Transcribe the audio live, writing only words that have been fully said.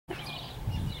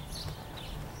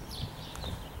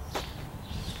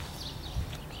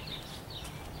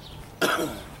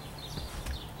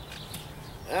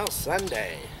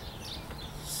Sunday.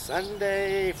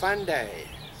 Sunday fun day.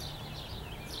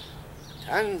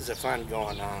 Tons of fun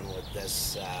going on with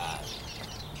this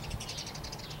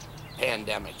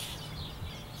pandemic.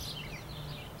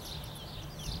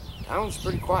 Town's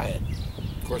pretty quiet.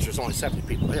 Of course, there's only 70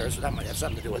 people here, so that might have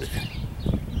something to do with it.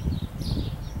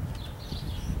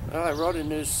 Well, I wrote a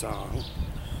new song.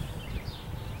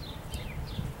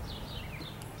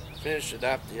 Finished it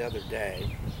up the other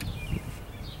day.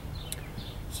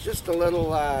 It's just a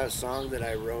little song that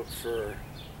I wrote for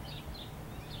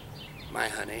my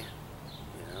honey,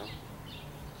 you know.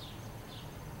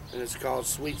 And it's called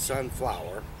Sweet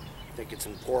Sunflower. I think it's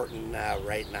important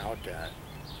right now to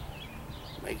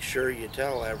make sure you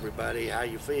tell everybody how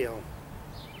you feel.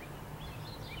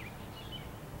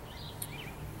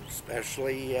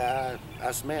 Especially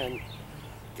us men.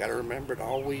 Gotta remember to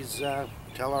always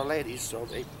tell our ladies so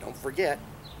they don't forget.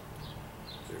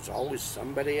 There's always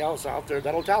somebody else out there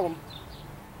that'll tell them.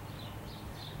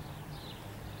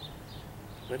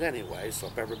 But anyways,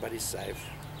 hope everybody's safe.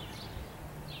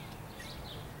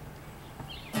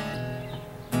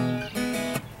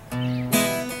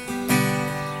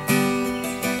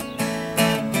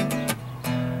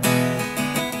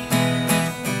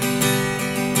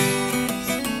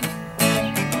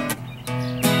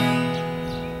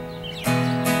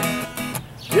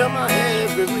 You're my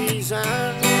every reason,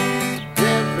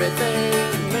 everything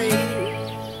to me.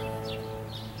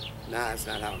 Nah, that's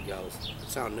not how it goes.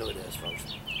 That's how new it is, folks.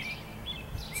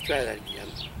 Let's try that again.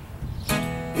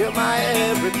 You're my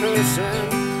every person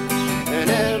and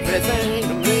everything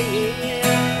to me.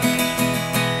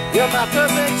 You're my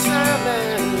perfect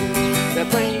sermon that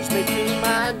brings me to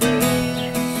my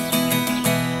knees.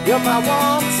 You're my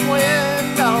warmest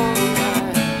wind on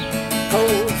my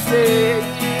cold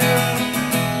stay.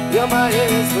 You're my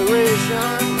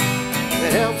inspiration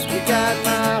that helps me guide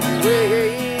my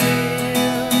way.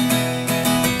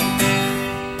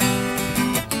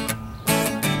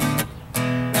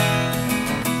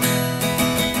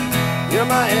 You're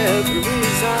my every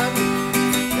reason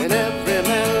and every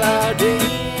melody.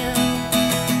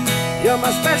 You're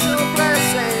my special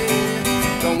blessing,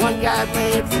 the one God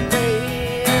made for me.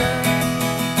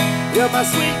 You're my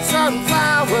sweet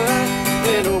sunflower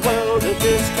in a world of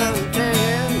discontent.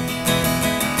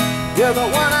 You're the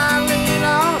one I lean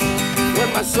on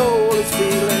when my soul is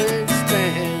feeling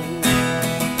spent.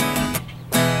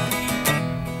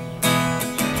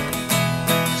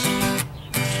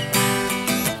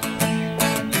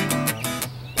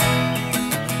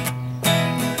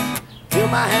 You're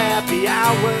my happy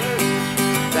hour,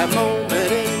 that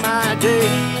moment in my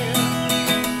day.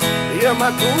 You're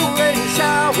my cool rain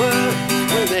shower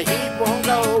when the heat won't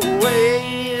go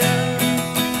away.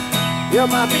 You're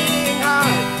my beating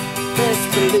heart, best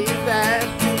believe that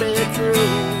to be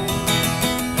true.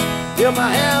 You're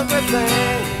my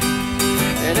everything,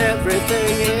 and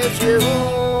everything is you.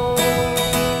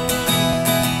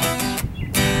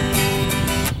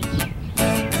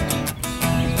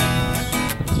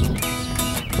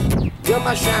 You're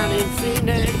my shining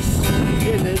phoenix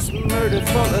in this murder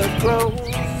full of crows.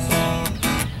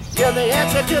 You're the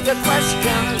answer to the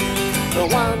question, the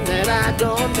one that I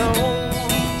don't know.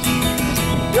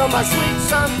 You're my sweet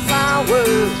sunflower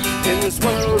in this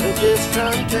world of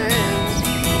discontent.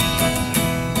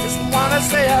 Just wanna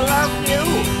say I love you,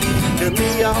 to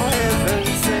me you're heaven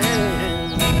sent.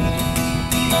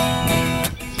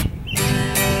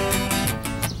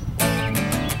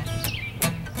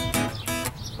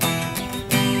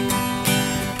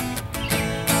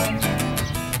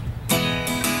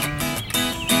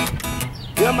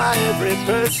 You're my every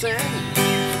person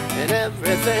and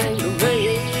everything to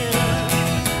me.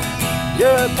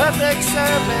 You're a perfect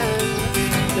sermon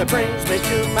that brings me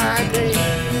to my knees.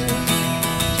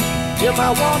 You're my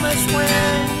warmest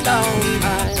wind on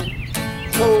my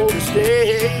coldest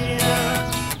day.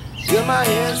 You're my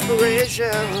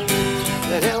inspiration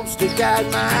that helps to guide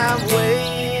my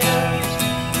way.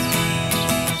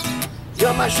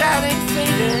 You're my shining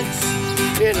phoenix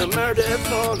in a murder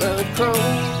full of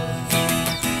crows.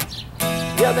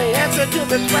 You're the answer to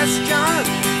the question,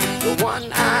 the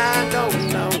one I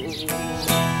don't know.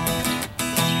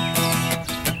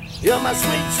 You're my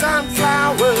sweet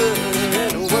sunflower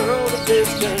in a world of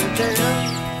discontent.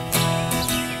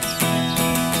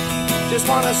 Just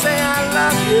wanna say I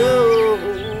love you,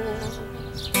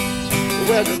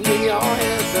 whether me or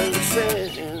heaven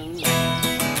sent.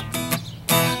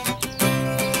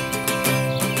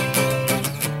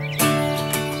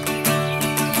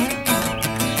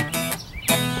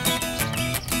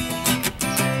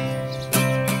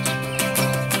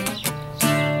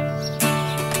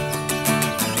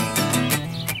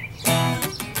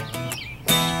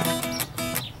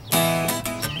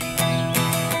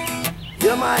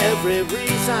 every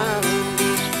reason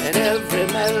and every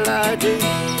melody.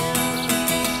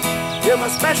 You're my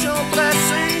special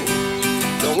blessing,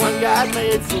 the one God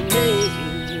made for me.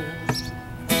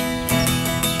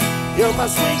 You're my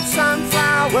sweet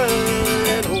sunflower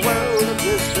in a world of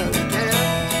distant care.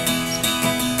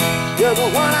 You're the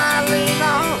one I lean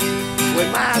on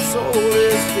when my soul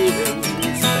is feeling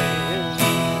despair.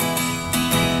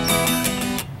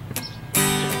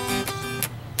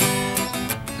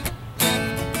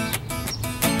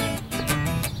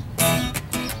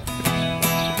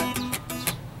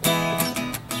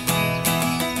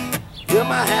 You're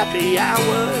my happy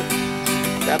hour,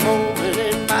 that moment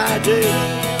in my day.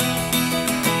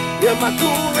 You're my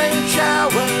cool rain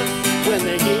shower when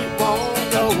the heat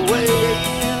won't go away.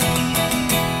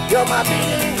 You're my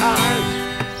beating heart,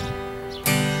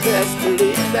 best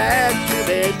believe that to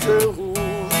be true.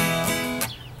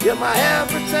 You're my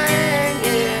everything,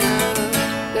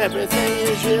 yeah, everything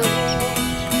is you.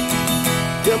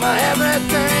 You're my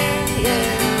everything,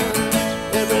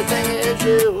 yeah, everything is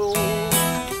you.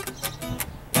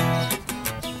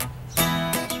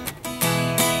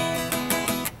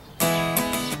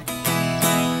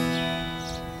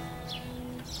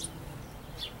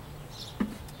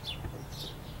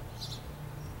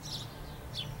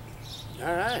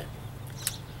 All right,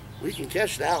 we can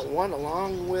catch that one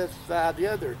along with the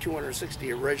other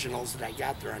 260 originals that I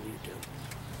got there on YouTube.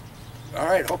 All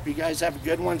right, hope you guys have a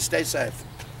good one. Stay safe.